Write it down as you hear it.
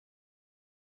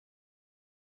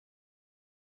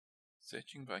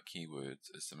Searching by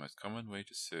keywords is the most common way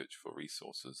to search for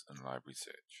resources in library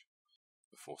search.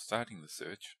 Before starting the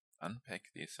search, unpack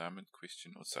the assignment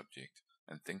question or subject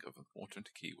and think of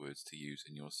important keywords to use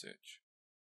in your search.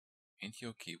 Enter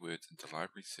your keywords into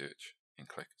library search and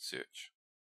click Search.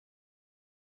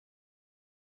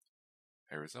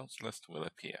 A results list will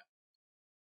appear.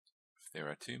 If there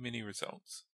are too many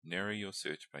results, narrow your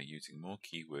search by using more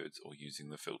keywords or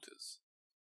using the filters.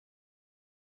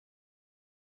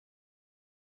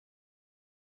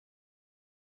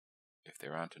 If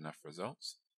there aren't enough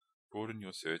results, broaden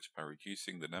your search by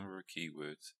reducing the number of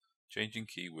keywords, changing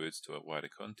keywords to a wider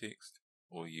context,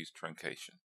 or use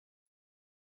truncation.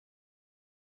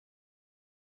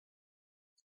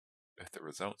 If the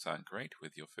results aren't great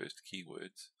with your first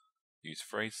keywords, use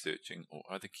phrase searching or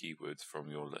other keywords from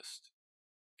your list.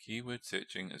 Keyword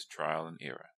searching is trial and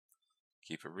error.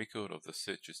 Keep a record of the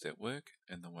searches that work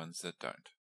and the ones that don't.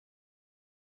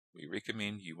 We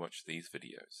recommend you watch these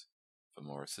videos. For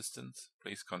more assistance,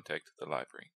 please contact the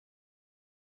library.